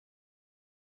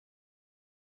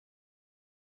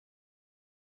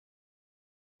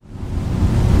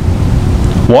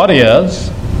What is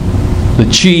the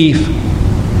chief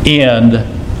end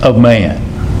of man?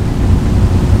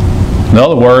 In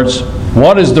other words,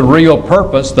 what is the real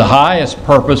purpose, the highest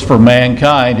purpose for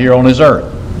mankind here on this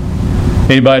earth?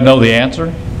 Anybody know the answer?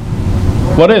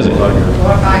 What is it?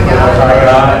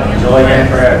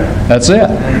 That's it.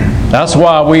 That's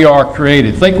why we are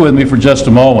created. Think with me for just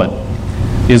a moment.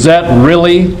 Is that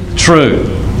really true?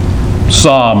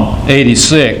 Psalm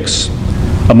 86.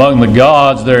 Among the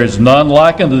gods there is none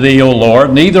like unto thee, O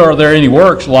Lord, neither are there any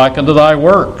works like unto thy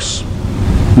works.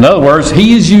 In other words,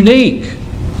 He is unique.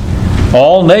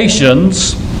 All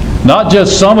nations, not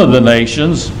just some of the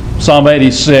nations, Psalm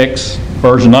 86,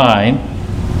 verse 9,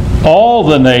 all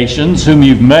the nations whom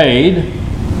you've made,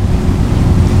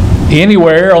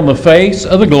 anywhere on the face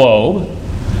of the globe,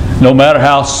 no matter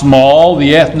how small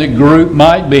the ethnic group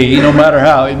might be, no matter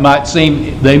how it might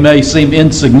seem, they may seem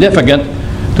insignificant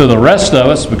to the rest of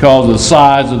us because of the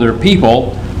size of their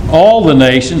people, all the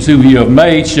nations whom you have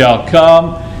made shall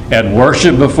come and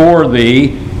worship before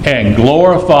thee and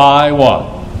glorify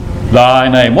what? Thy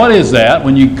name. What is that?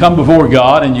 When you come before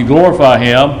God and you glorify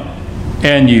Him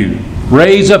and you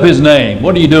raise up His name,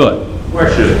 what are you doing?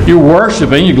 Worship. You're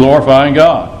worshiping, you're glorifying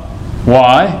God.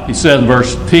 Why? He says in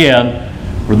verse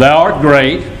 10, for thou art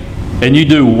great, and you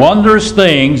do wondrous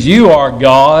things. You are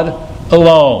God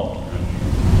alone.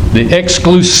 The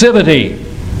exclusivity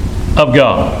of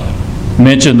God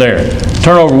mentioned there.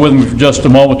 Turn over with me for just a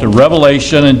moment to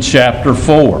Revelation in chapter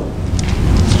 4.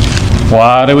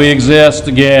 Why do we exist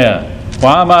again?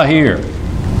 Why am I here?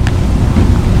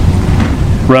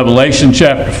 Revelation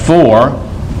chapter 4.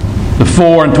 The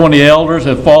 24 elders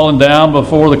have fallen down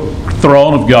before the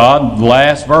throne of God. The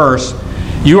last verse.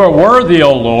 You are worthy,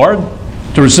 O Lord,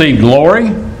 to receive glory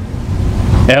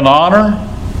and honor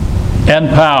and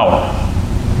power.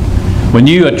 When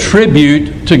you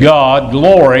attribute to God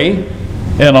glory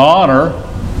and honor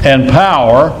and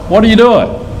power, what are you doing?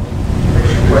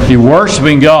 You're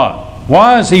worshiping God.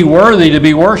 Why is He worthy to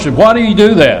be worshiped? Why do you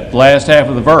do that? The last half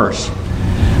of the verse.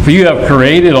 For you have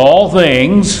created all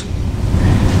things,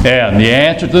 and the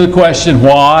answer to the question,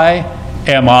 why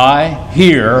am I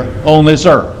here on this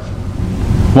earth?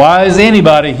 Why is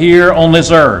anybody here on this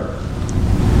earth?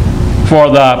 For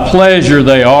thy pleasure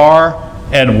they are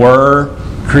and were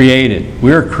created.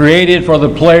 We're created for the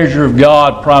pleasure of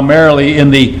God, primarily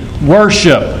in the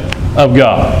worship of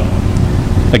God.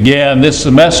 Again, this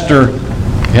semester,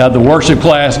 we had the worship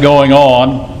class going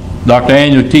on. Dr.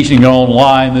 Angela teaching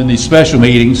online in these special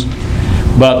meetings.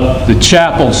 But the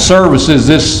chapel services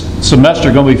this semester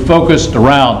are going to be focused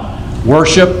around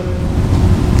worship,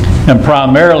 and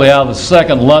primarily out of the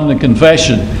Second London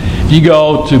Confession. If you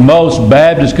go to most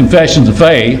Baptist confessions of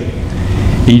faith,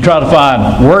 and you try to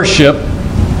find worship,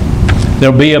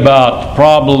 there'll be about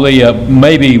probably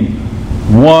maybe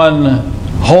one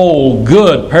whole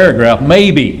good paragraph,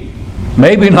 maybe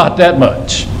not that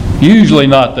much, usually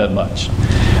not that much.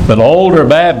 But older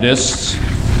Baptists,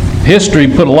 history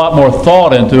put a lot more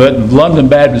thought into it. In London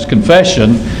Baptist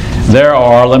Confession, there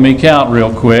are, let me count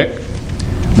real quick,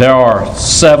 there are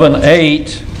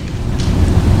 8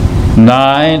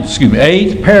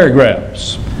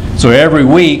 paragraphs. So every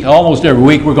week, almost every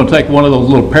week, we're going to take one of those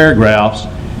little paragraphs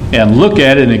and look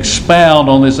at it and expound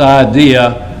on this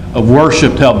idea of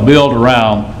worship to help build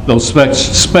around those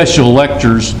special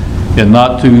lectures in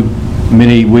not too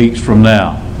many weeks from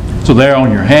now. So there on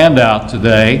your handout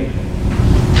today,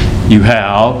 you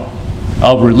have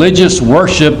of religious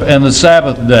worship and the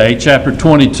Sabbath day, chapter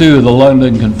 22 of the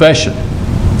London Confession.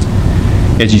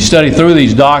 As you study through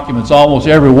these documents, almost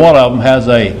every one of them has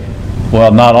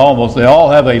not almost, they all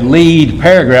have a lead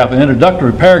paragraph, an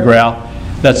introductory paragraph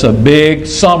that's a big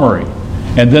summary.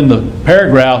 And then the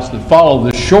paragraphs that follow,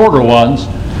 the shorter ones,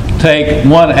 take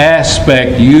one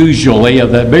aspect usually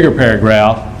of that bigger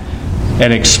paragraph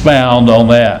and expound on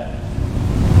that.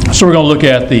 So we're going to look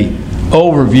at the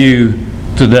overview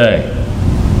today.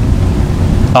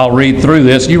 I'll read through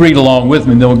this. You read along with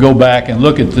me, and then we'll go back and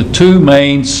look at the two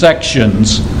main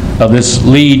sections of this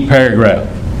lead paragraph.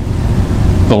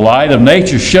 The light of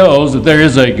nature shows that there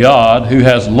is a God who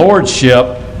has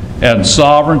lordship and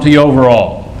sovereignty over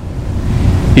all.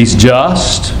 He's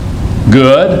just,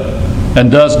 good,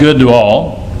 and does good to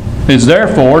all. He is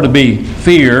therefore to be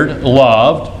feared,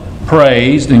 loved,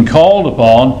 praised, and called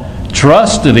upon,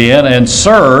 trusted in, and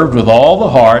served with all the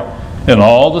heart and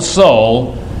all the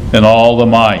soul and all the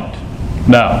might.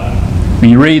 Now,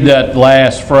 when you read that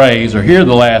last phrase or hear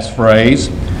the last phrase,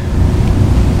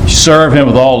 you serve Him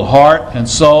with all the heart and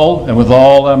soul and with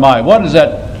all thy might. What does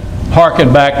that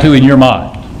harken back to in your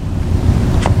mind?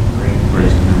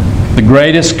 The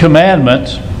greatest commandment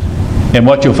And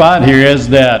what you'll find here is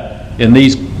that in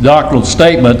these doctrinal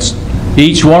statements,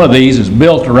 each one of these is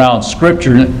built around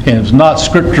Scripture, and it's not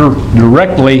Scripture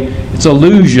directly, it's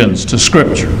allusions to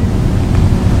Scripture.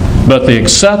 But the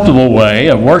acceptable way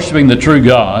of worshiping the true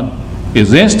God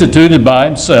is instituted by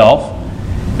Himself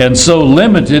and so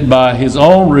limited by His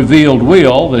own revealed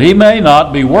will that He may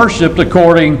not be worshipped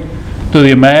according to the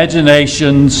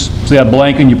imaginations, see that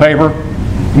blank in your paper?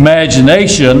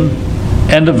 Imagination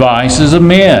and devices of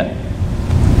men,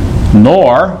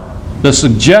 nor the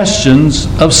suggestions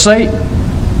of Satan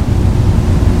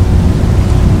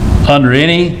under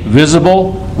any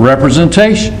visible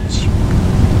representations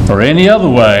or any other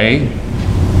way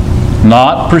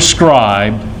not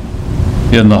prescribed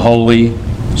in the Holy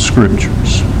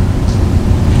Scriptures.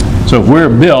 So if we're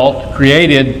built,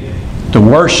 created to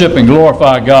worship and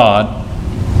glorify God,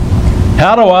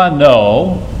 how do I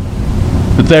know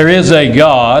that there is a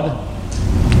God?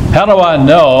 How do I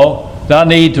know that I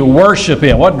need to worship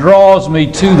Him? What draws me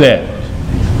to that?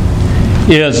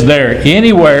 Is there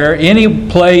anywhere, any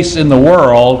place in the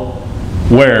world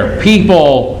where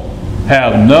people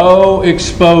have no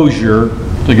exposure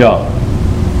to God?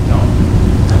 No.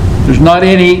 There's not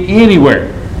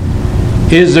anywhere.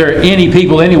 Is there any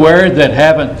people anywhere that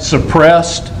haven't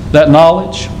suppressed that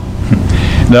knowledge?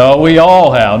 No, we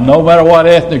all have. No matter what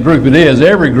ethnic group it is,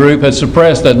 every group has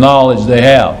suppressed that knowledge they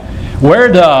have. Where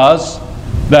does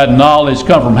that knowledge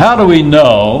come from? How do we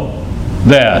know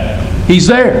that He's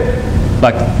there?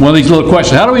 Like one of these little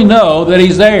questions. How do we know that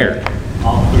He's there?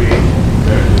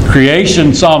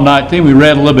 Creation, Psalm 19, we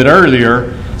read a little bit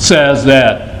earlier, says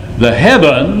that the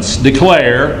heavens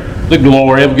declare the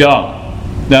glory of God.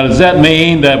 Now, does that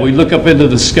mean that we look up into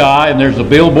the sky and there's a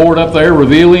billboard up there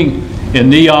revealing in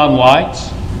neon lights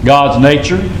God's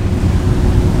nature?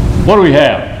 What do we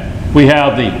have? We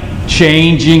have the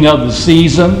changing of the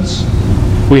seasons.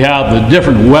 We have the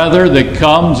different weather that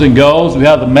comes and goes. We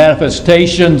have the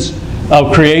manifestations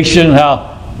of creation,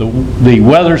 how the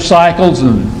weather cycles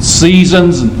and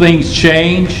seasons and things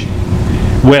change.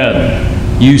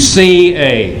 When you see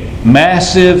a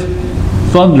massive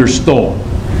thunderstorm,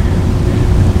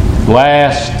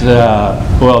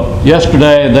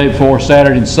 yesterday and the day before,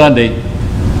 Saturday and Sunday,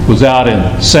 was out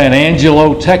in San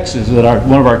Angelo, Texas, at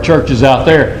one of our churches out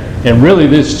there. And really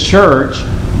this church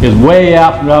is way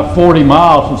out about 40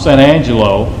 miles from San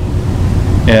Angelo.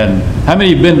 And how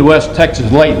many have been to West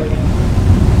Texas lately?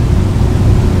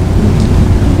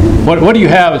 What do you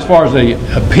have as far as an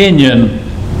opinion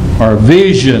or a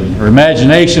vision or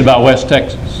imagination about West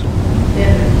Texas?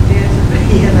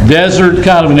 Desert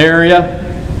kind of an area,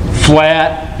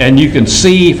 flat, and you can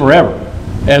see forever.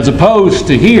 As opposed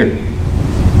to here,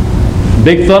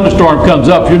 big thunderstorm comes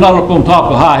up. If you're not up on top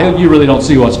of a high hill, you really don't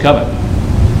see what's coming.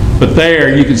 But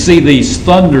there, you can see these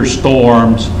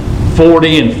thunderstorms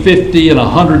 40 and 50 and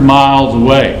 100 miles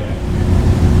away.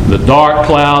 The dark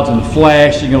clouds and the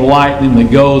flashing of lightning that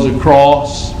goes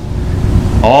across,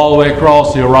 all the way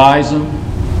across the horizon.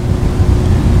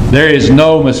 There is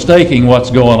no mistaking what's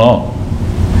going on.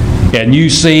 And you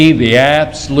see the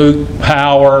absolute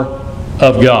power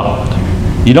of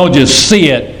God. You don't just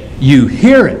see it, you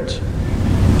hear it.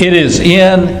 It is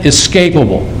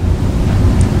inescapable.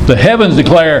 The heavens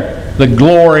declare the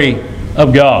glory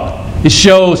of God. It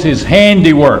shows His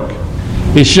handiwork.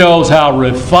 It shows how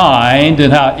refined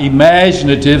and how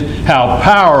imaginative, how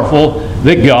powerful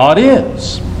that God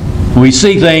is. We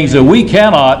see things that we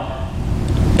cannot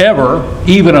ever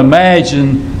even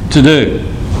imagine to do.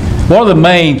 One of the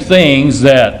main things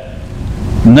that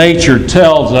nature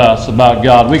tells us about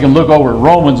God, we can look over at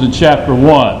Romans in chapter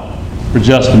 1 for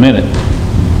just a minute.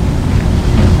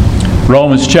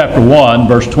 Romans chapter 1,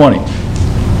 verse 20.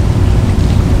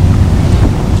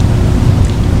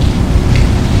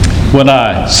 When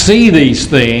I see these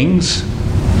things,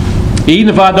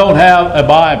 even if I don't have a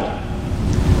Bible,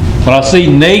 when I see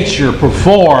nature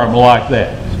perform like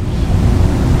that,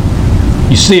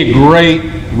 you see a great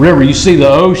river, you see the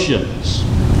oceans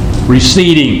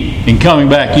receding and coming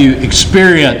back, you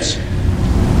experience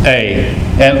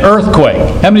an earthquake.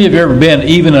 How many of you have ever been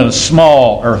even in a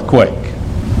small earthquake?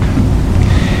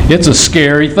 It's a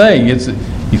scary thing.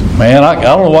 Man, I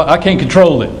don't know what, I can't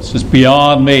control this. It's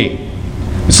beyond me.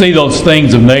 You see those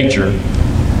things of nature.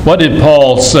 What did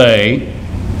Paul say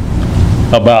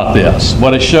about this?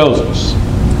 What it shows us.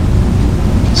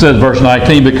 It says, verse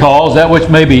 19, because that which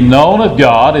may be known of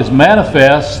God is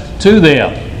manifest to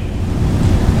them.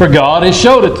 For God has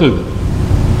showed it to them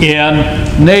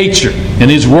in nature, in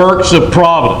His works of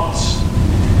providence.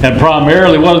 And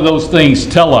primarily, what do those things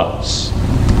tell us?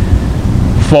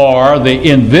 For the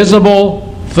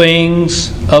invisible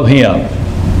things of Him,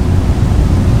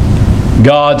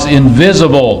 God's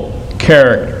invisible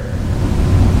character.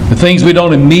 The things we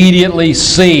don't immediately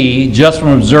see just from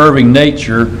observing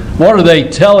nature, what are they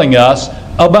telling us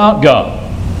about God?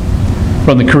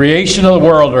 From the creation of the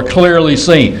world are clearly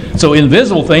seen. So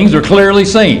invisible things are clearly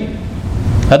seen.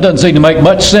 That doesn't seem to make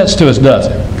much sense to us, does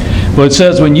it? But it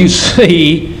says when you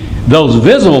see those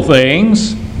visible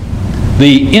things,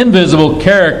 the invisible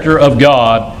character of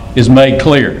God is made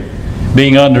clear,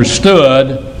 being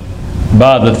understood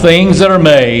by the things that are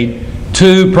made.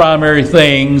 Two primary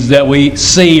things that we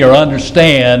see or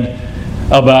understand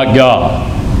about God: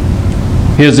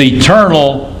 His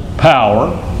eternal power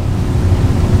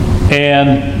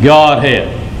and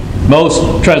Godhead.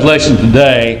 Most translations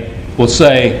today will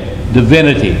say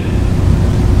divinity.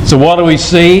 So what do we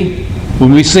see?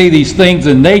 When we see these things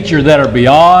in nature that are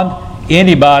beyond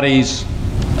anybody's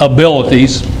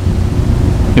abilities,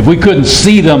 if we couldn't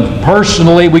see them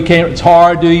personally, it's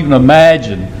hard to even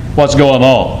imagine what's going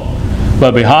on.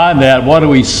 But behind that, what do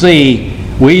we see?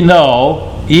 We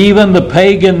know even the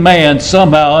pagan man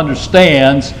somehow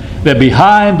understands that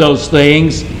behind those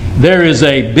things there is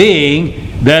a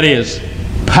being that is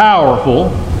powerful,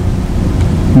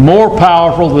 more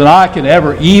powerful than I can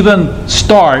ever even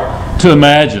start to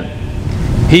imagine.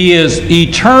 He is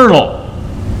eternal.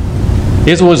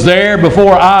 It was there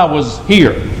before I was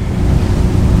here.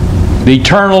 The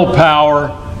eternal power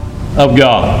of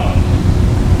God.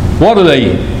 What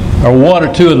are one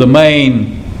or two of the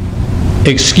main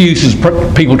excuses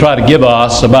people try to give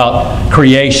us about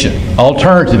creation?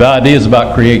 Alternative ideas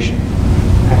about creation.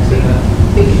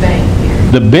 Big Bang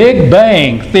Theory. The Big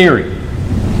Bang Theory.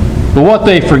 But what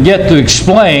they forget to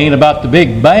explain about the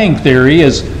Big Bang Theory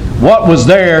is what was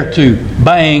there to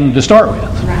bang to start with.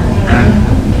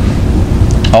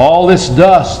 All this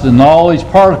dust and all these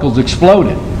particles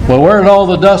exploded. Well, where did all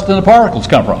the dust and the particles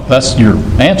come from? That's your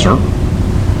answer.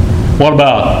 What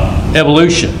about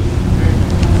evolution?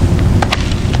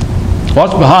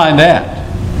 What's behind that?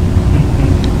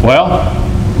 Well,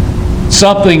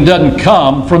 something doesn't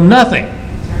come from nothing.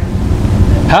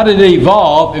 How did it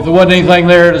evolve if there wasn't anything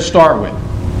there to start with?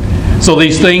 So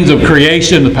these things of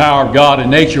creation, the power of God in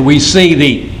nature, we see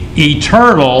the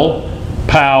eternal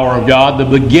power of God,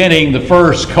 the beginning, the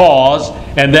first cause,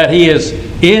 and that He is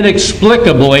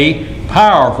inexplicably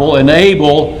powerful and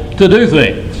able to do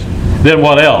things. Then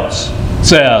what else? It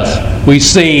says we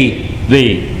see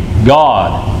the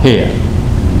Godhead,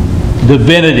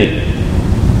 divinity.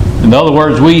 In other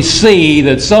words, we see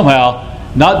that somehow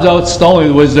not just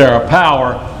only was there a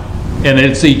power and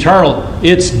it's eternal,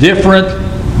 it's different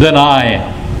than I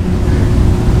am.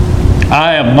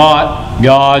 I am not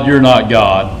God, you're not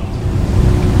God.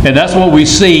 And that's what we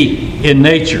see in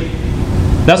nature.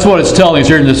 That's what it's telling us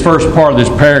here in this first part of this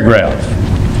paragraph.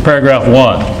 Paragraph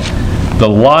 1. The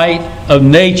light of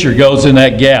nature goes in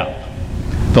that gap.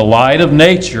 The light of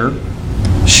nature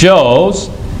shows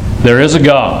there is a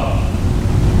God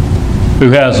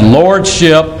who has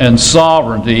lordship and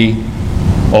sovereignty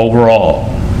over all.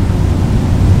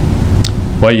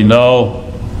 Well, you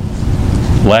know,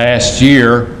 last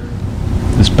year,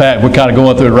 we're kind of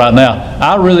going through it right now.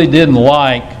 I really didn't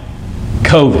like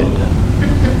COVID.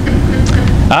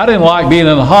 I didn't like being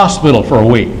in the hospital for a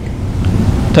week,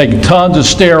 taking tons of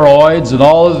steroids and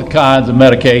all other kinds of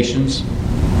medications.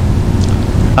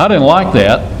 I didn't like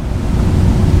that,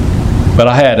 but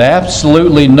I had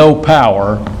absolutely no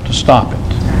power to stop it.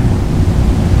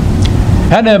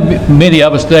 How many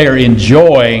of us today are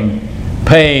enjoying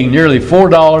paying nearly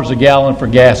 $4 a gallon for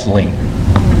gasoline?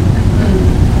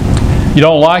 You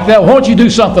don't like that? Why don't you do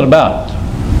something about it?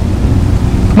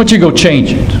 Why don't you go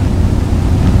change it?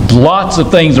 Lots of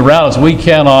things around us we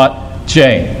cannot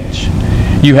change.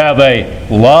 You have a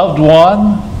loved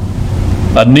one,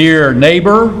 a near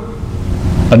neighbor,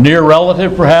 a near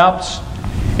relative perhaps,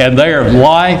 and their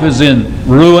life is in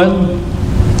ruin,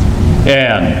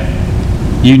 and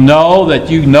you know that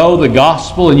you know the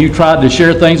gospel and you tried to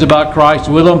share things about Christ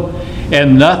with them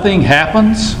and nothing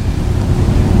happens.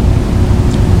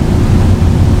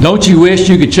 Don't you wish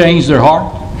you could change their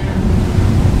heart?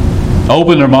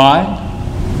 Open their mind?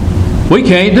 We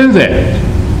can't do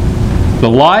that. The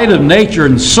light of nature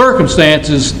and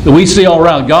circumstances that we see all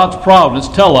around, God's providence,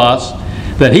 tell us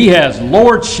that He has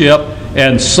lordship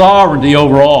and sovereignty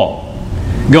over all.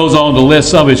 Goes on to list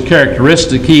some of His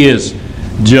characteristics. He is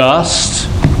just.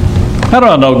 How do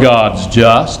I know God's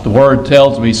just? The Word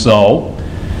tells me so.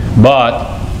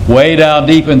 But way down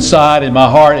deep inside in my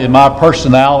heart, in my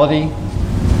personality,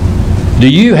 do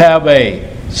you have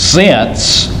a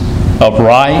sense of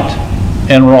right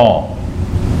and wrong?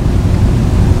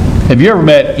 Have you ever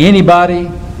met anybody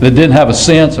that didn't have a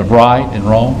sense of right and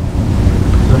wrong?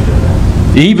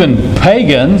 Even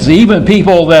pagans, even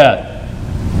people that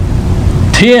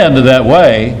tend to that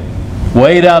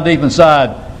way down deep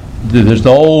inside, there's the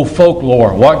old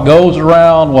folklore. What goes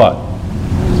around, what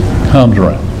comes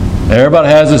around. Everybody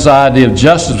has this idea of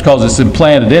justice because it's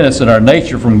implanted in us in our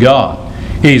nature from God.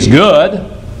 He's good.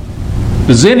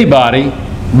 Does anybody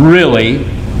really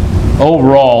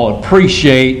overall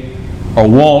appreciate or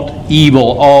want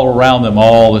evil all around them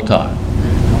all the time?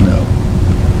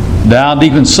 No. Down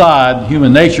deep inside,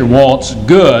 human nature wants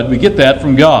good. We get that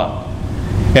from God.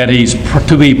 And He's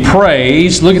to be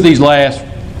praised. Look at these last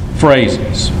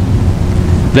phrases.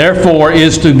 Therefore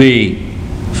is to be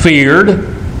feared.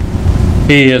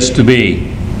 He is to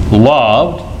be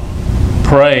loved,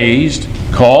 praised,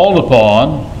 called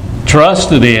upon,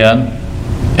 trusted in,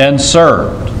 and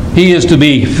served. He is to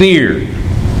be feared.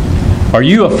 Are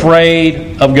you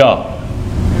afraid of God?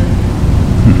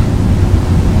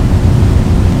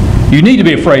 You need to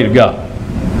be afraid of God.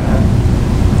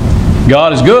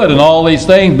 God is good in all these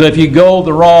things, but if you go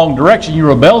the wrong direction, you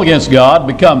rebel against God,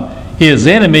 become His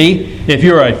enemy. If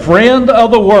you're a friend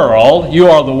of the world, you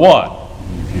are the what?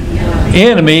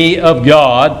 Enemy of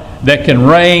God that can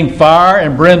rain fire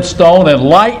and brimstone and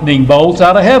lightning bolts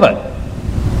out of heaven.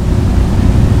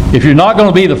 If you're not going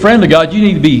to be the friend of God, you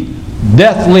need to be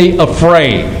deathly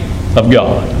afraid of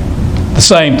God. At the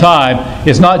same time,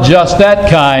 it's not just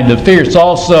that kind of fear. It's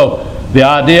also the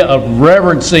idea of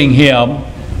reverencing Him,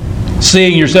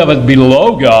 seeing yourself as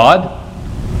below God,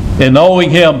 and owing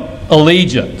Him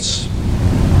allegiance.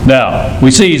 Now,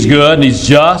 we see He's good and He's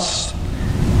just,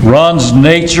 runs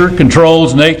nature,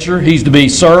 controls nature. He's to be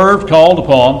served, called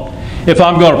upon. If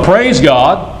I'm going to praise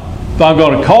God, if I'm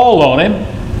going to call on Him,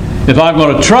 if I'm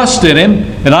going to trust in Him,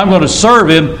 and I'm going to serve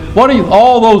Him,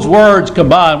 all those words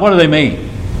combined, what do they mean?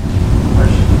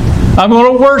 I'm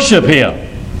going to worship Him.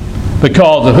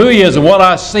 Because of who He is and what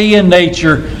I see in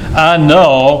nature, I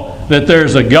know that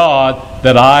there's a God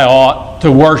that I ought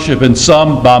to worship by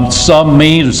some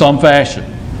means or some fashion.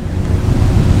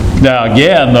 Now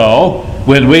again, though,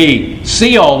 when we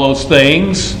see all those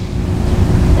things,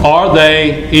 are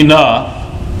they enough?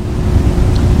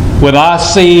 When I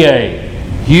see a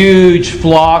huge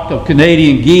flock of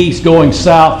Canadian geese going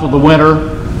south for the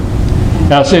winter,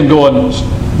 and I see them going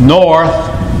north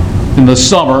in the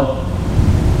summer,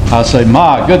 I say,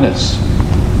 my goodness,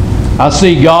 I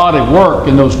see God at work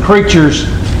in those creatures,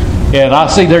 and I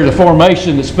see there's a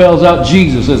formation that spells out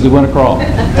Jesus as they went across.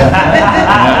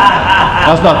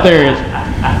 That's not there.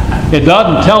 It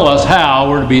doesn't tell us how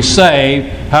we're to be saved,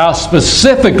 how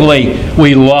specifically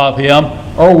we love Him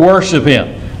or worship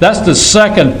Him. That's the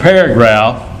second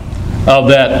paragraph of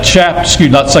that chapter,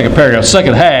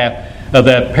 second half of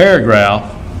that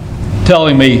paragraph,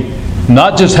 telling me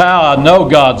not just how I know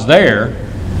God's there,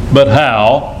 but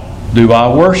how do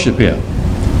I worship Him.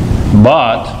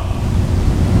 But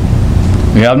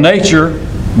we have nature,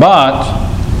 but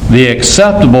the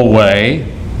acceptable way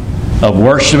of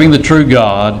worshiping the true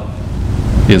God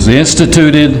is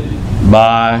instituted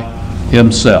by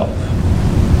Himself.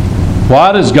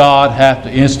 Why does God have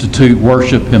to institute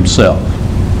worship Himself?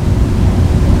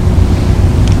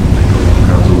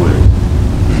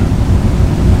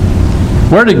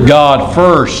 Where did God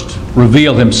first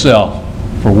reveal Himself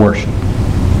for worship?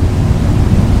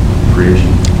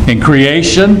 Creation. In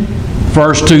creation,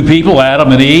 first two people,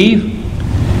 Adam and Eve.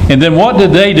 And then what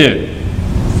did they do?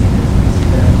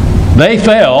 They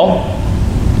fell.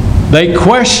 They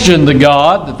questioned the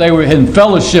God that they were in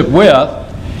fellowship with.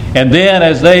 And then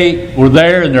as they were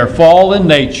there in their fallen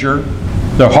nature,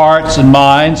 their hearts and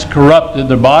minds corrupted,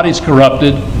 their bodies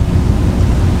corrupted,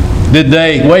 did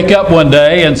they wake up one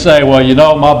day and say, well, you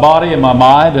know, my body and my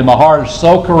mind and my heart are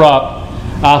so corrupt,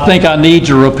 I think I need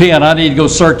to repent. I need to go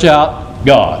search out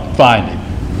God, find Him.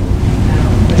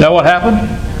 Is that what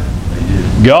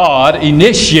happened? God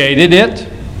initiated it.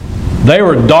 They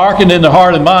were darkened in their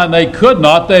heart and mind. They could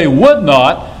not, they would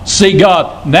not see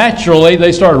God. Naturally,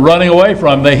 they started running away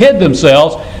from Him. They hid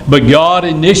themselves, but God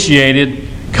initiated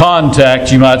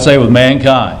contact, you might say, with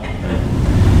mankind.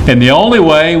 And the only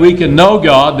way we can know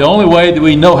God, the only way that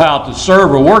we know how to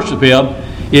serve or worship Him,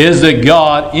 is that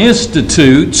God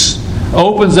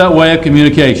opens that way of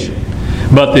communication.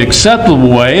 But the acceptable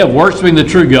way of worshiping the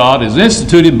true God is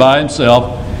instituted by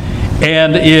Himself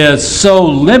and is so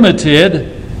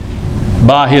limited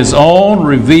by His own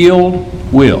revealed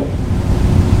will.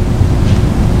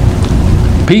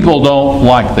 People don't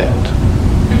like that.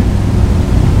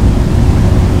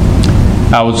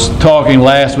 I was talking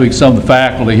last week to some of the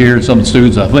faculty here, some of the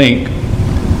students, I think.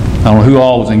 I don't know who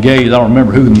all was engaged. I don't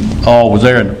remember who all was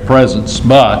there in the presence,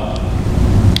 but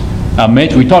I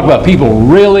mentioned, we talked about people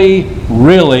really,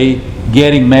 really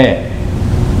getting mad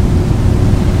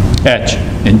at you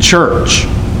in church,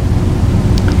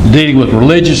 dealing with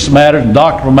religious matters and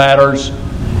doctrinal matters,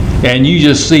 and you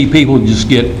just see people just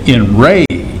get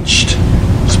enraged,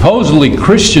 supposedly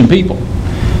Christian people.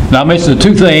 Now, I mentioned the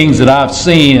two things that I've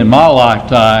seen in my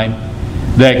lifetime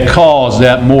that cause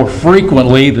that more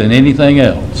frequently than anything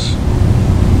else.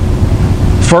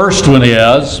 First one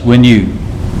is when you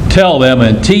tell them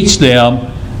and teach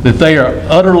them that they are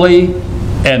utterly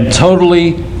and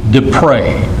totally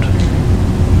depraved.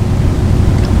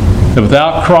 That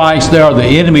without Christ, they are the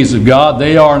enemies of God.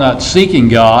 They are not seeking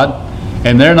God,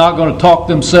 and they're not going to talk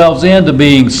themselves into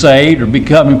being saved or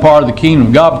becoming part of the kingdom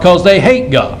of God because they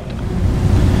hate God.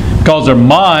 Because their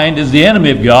mind is the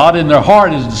enemy of God, and their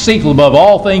heart is deceitful above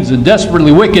all things and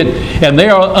desperately wicked, and they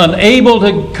are unable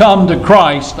to come to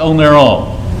Christ on their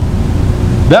own.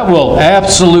 That will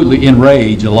absolutely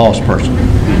enrage a lost person.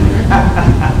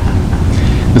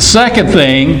 The second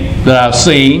thing that I've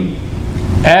seen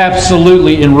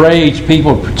absolutely enrage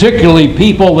people, particularly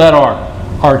people that are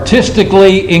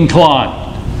artistically inclined.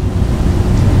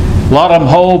 A lot of them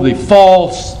hold the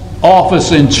false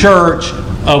office in church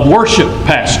of worship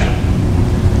pastor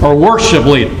or worship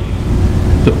leader.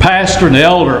 The pastor and the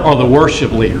elder are the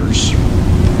worship leaders.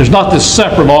 There's not this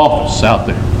separate office out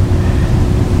there.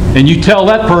 And you tell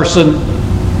that person,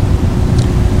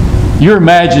 your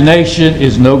imagination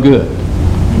is no good.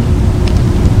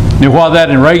 You know why that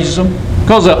enrages them?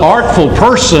 Because an artful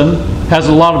person has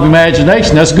a lot of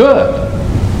imagination. That's good.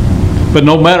 But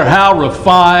no matter how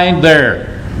refined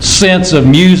their sense of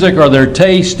music or their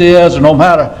taste is, or no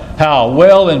matter how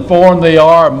well informed they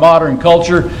are in modern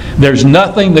culture, there's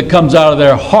nothing that comes out of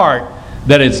their heart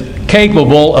that is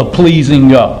capable of pleasing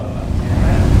God.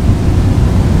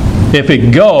 If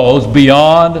it goes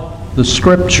beyond the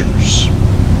Scriptures.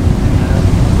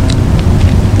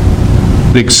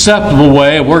 The acceptable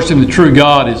way of worshiping the true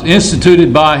God is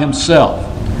instituted by Himself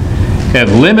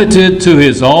and limited to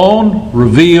His own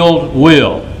revealed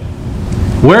will.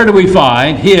 Where do we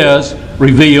find His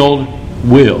revealed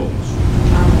will?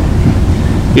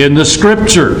 In the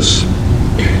Scriptures.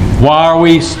 Why are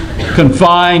we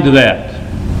confined to that?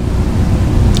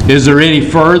 Is there any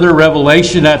further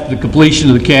revelation after the completion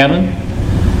of the canon?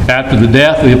 After the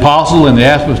death of the apostle and the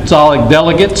apostolic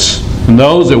delegates and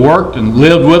those that worked and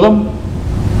lived with them?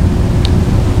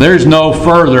 There's no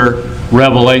further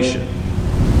revelation.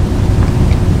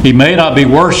 He may not be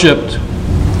worshipped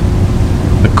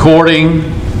according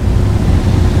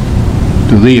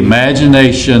to the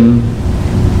imagination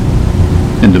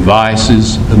and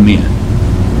devices of men.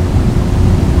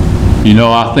 You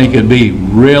know, I think it'd be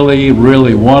really,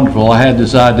 really wonderful. I had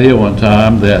this idea one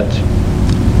time that,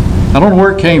 I don't know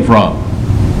where it came from.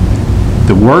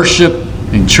 The worship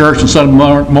in church on Sunday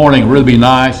morning would really be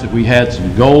nice if we had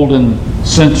some golden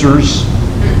censers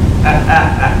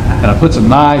and I put some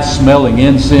nice smelling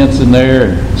incense in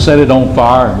there and set it on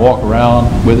fire and walk around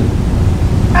with it.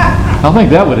 I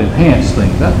think that would enhance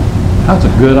things. That's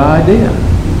a good idea.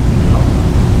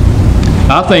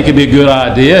 I think it'd be a good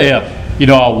idea if,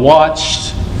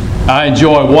 I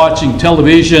enjoy watching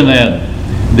television and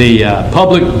the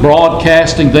public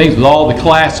broadcasting things with all the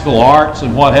classical arts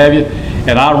and what have you,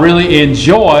 and I really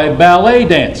enjoy ballet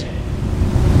dancing.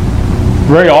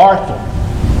 Very artful.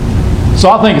 So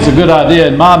I think it's a good idea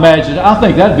in my imagination. I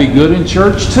think that'd be good in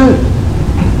church too.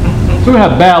 So we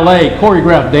have ballet,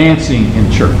 choreographed dancing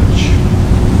in church.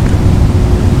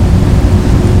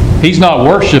 He's not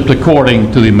worshipped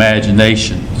according to the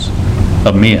imaginations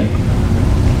of men,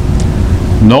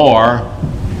 nor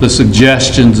the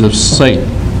suggestions of Satan.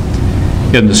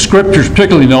 In the Scriptures,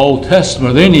 particularly in the Old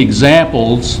Testament, are there any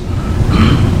examples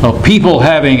of people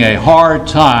having a hard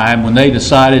time when they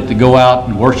decided to go out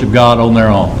and worship God on their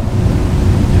own?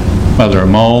 By their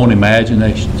own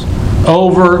imaginations.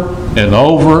 Over and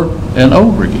over and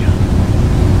over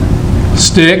again.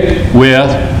 Stick with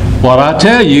what I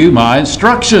tell you, my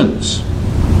instructions.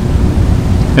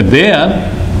 And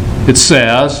then it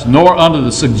says, nor under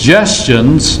the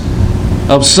suggestions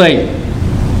of Satan.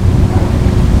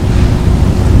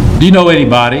 Do you know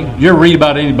anybody? You ever read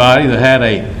about anybody that had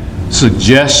a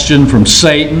suggestion from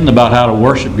Satan about how to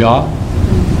worship God?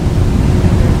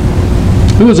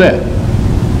 Who was that?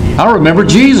 I remember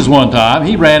Jesus one time.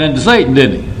 He ran into Satan,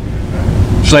 didn't he?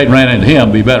 Satan ran into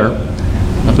him, be better,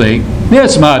 I think. He had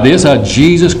some ideas how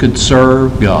Jesus could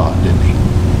serve God, didn't he?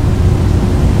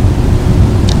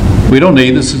 We don't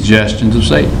need the suggestions of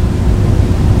Satan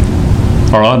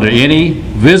or under any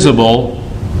visible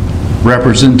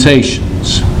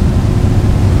representations.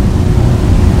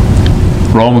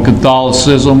 Roman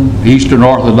Catholicism, Eastern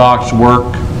Orthodox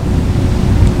work,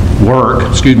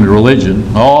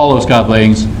 religion, all those kind of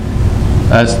things,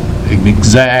 that's an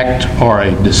exact or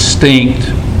a distinct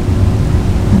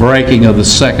breaking of the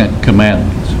second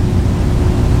commandment.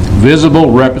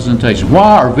 Visible representation.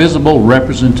 Why are visible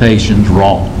representations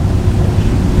wrong?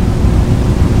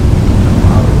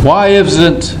 Why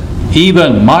isn't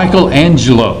even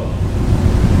Michelangelo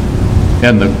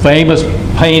and the famous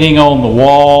painting on the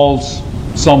walls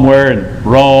somewhere in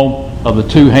Rome of the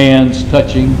two hands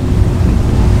touching?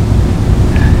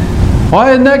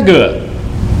 Why isn't that good?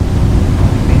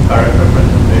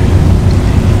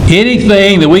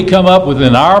 Anything that we come up with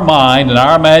in our mind and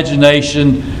our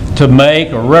imagination to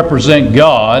make or represent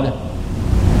God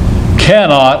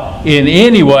cannot in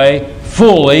any way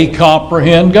fully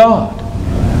comprehend God.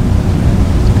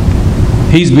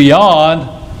 He's beyond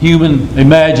human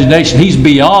imagination. He's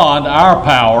beyond our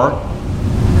power.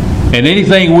 And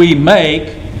anything we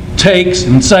make takes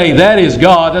and say, that is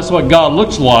God, that's what God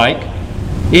looks like.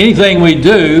 Anything we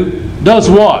do does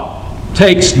what?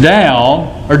 Takes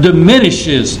down or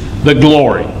diminishes the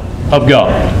glory of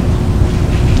God.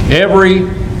 Every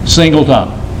single time.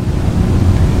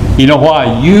 You know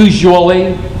why?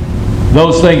 Usually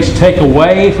those things take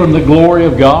away from the glory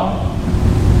of God.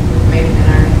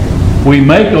 We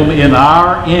make them in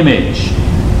our image.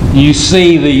 You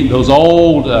see those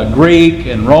old Greek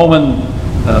and Roman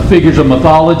figures of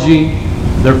mythology,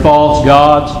 they're false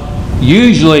gods.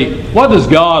 Usually, what does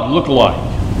God look like?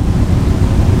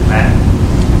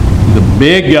 The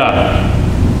big guy.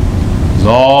 He's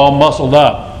all muscled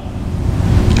up,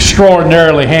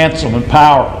 extraordinarily handsome and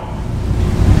powerful.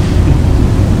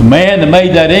 The man that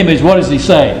made that image, what does he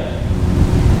say?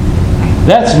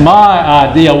 That's my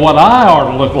idea of what I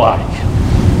ought to look like.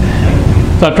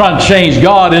 So I'm trying to change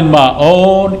God in my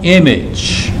own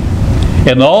image.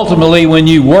 And ultimately, when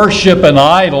you worship an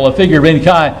idol, a figure of any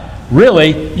kind,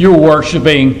 really, you're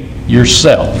worshiping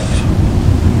yourself.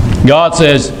 God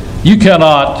says, you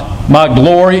cannot, my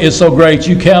glory is so great,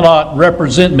 you cannot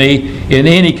represent me in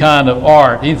any kind of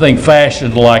art, anything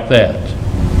fashioned like that.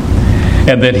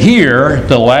 And that here,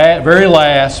 the very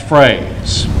last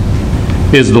phrase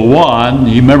is the one,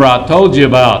 you remember I told you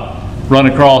about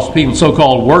running across people,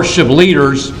 so-called worship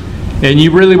leaders, and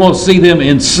you really want to see them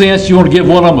incensed, you want to give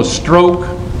one of them a stroke,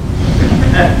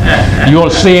 you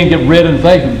want to see him get red in the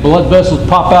face and blood vessels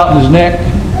pop out in his neck.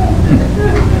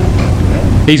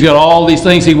 He's got all these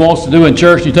things he wants to do in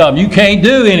church, and you tell him, you can't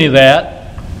do any of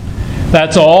that.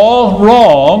 That's all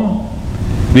wrong.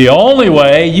 The only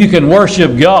way you can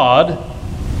worship God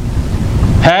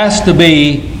has to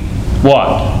be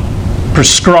what?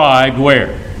 Prescribed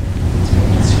where?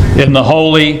 In the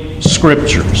Holy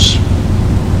Scriptures.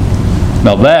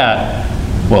 Now that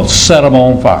will set them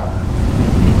on fire.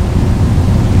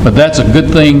 But that's a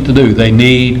good thing to do. They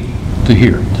need to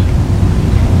hear it.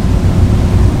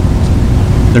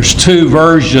 There's two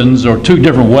versions or two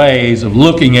different ways of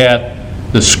looking at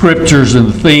the Scriptures and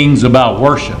the things about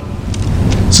worship.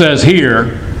 It says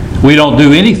here, we don't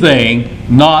do anything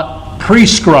not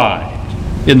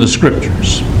prescribed in the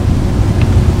Scriptures.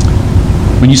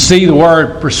 When you see the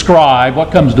word prescribed,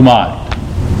 what comes to mind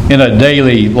in a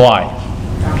daily life?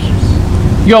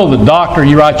 You go to the doctor and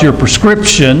you write your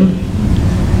prescription,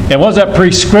 and what does that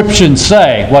prescription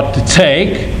say? What to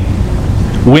take,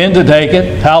 when to take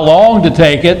it, how long to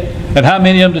take it, and how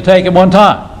many of them to take at one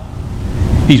time.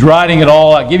 He's writing it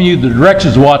all out, giving you the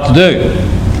directions of what to do.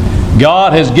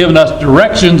 God has given us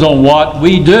directions on what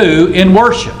we do in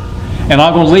worship. And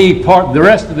I'm going to leave the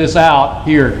rest of this out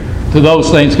here to those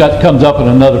things that comes up in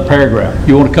another paragraph.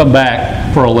 You want to come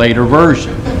back for a later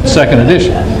version, second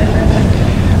edition.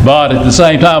 But at the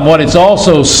same time, what it's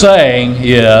also saying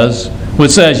is, when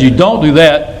it says you don't do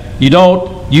that, you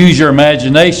don't use your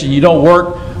imagination, you don't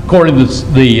work according to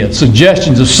the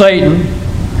suggestions of Satan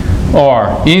or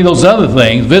any of those other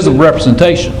things, visible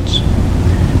representations.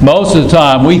 Most of the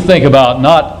time we think about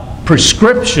not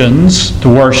prescriptions to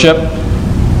worship,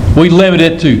 we limit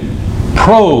it to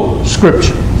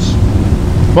proscriptions.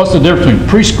 What's the difference between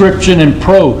prescription and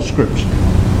proscription?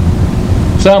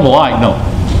 Sound alike, no?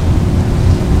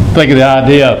 Think of the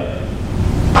idea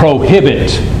of prohibit.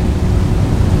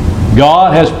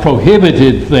 God has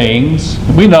prohibited things.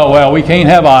 We know, well, we can't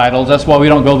have idols. That's why we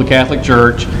don't go to the Catholic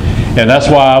Church. And that's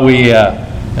why we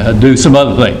do some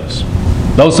other things.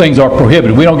 Those things are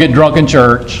prohibited. We don't get drunk in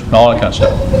church, all that kind of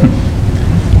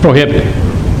stuff. Prohibited.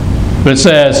 But it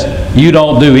says you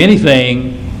don't do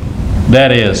anything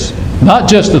that is not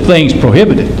just the things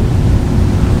prohibited.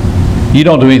 You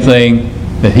don't do anything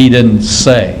that He didn't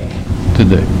say to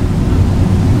do.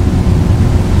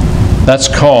 That's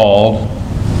called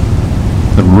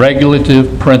the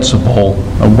regulative principle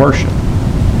of worship.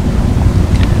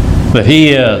 That He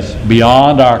is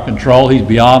beyond our control. He's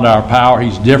beyond our power.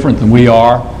 He's different than we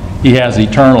are. He has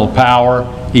eternal power.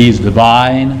 He's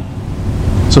divine.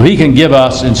 So He can give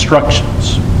us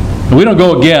instructions. And we don't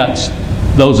go against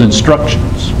those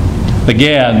instructions.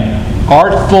 Again,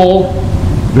 artful,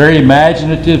 very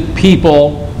imaginative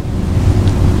people,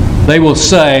 they will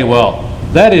say, well,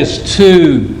 that is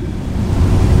too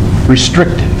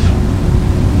restrictive.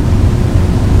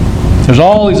 There's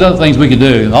all these other things we could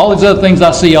do. All these other things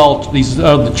I see all these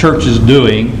other churches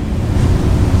doing,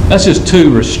 that's just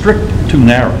too restrictive, too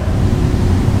narrow.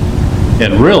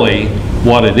 And really,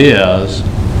 what it is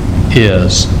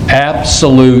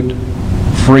absolute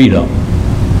freedom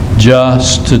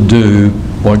just to do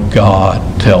what God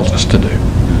tells us to do.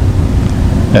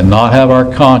 And not have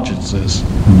our consciences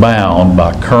bound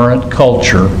by current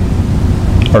culture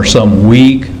or some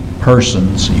weak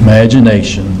person's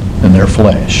imagination and their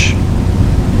flesh.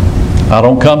 I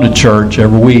don't come to church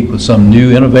every week with some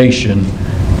new innovation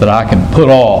that I can put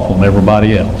off on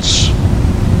everybody else.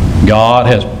 God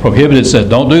has prohibited, said,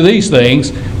 don't do these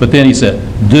things, but then He said,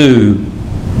 do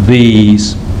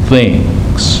these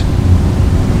things.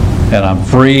 And I'm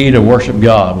free to worship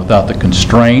God without the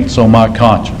constraints on my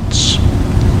conscience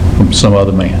from some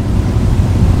other man.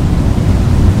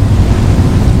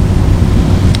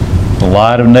 The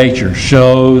light of nature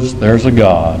shows there's a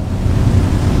God,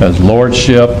 has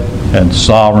lordship and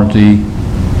sovereignty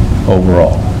over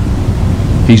all.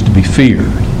 He's to be feared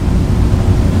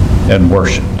and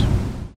worshipped.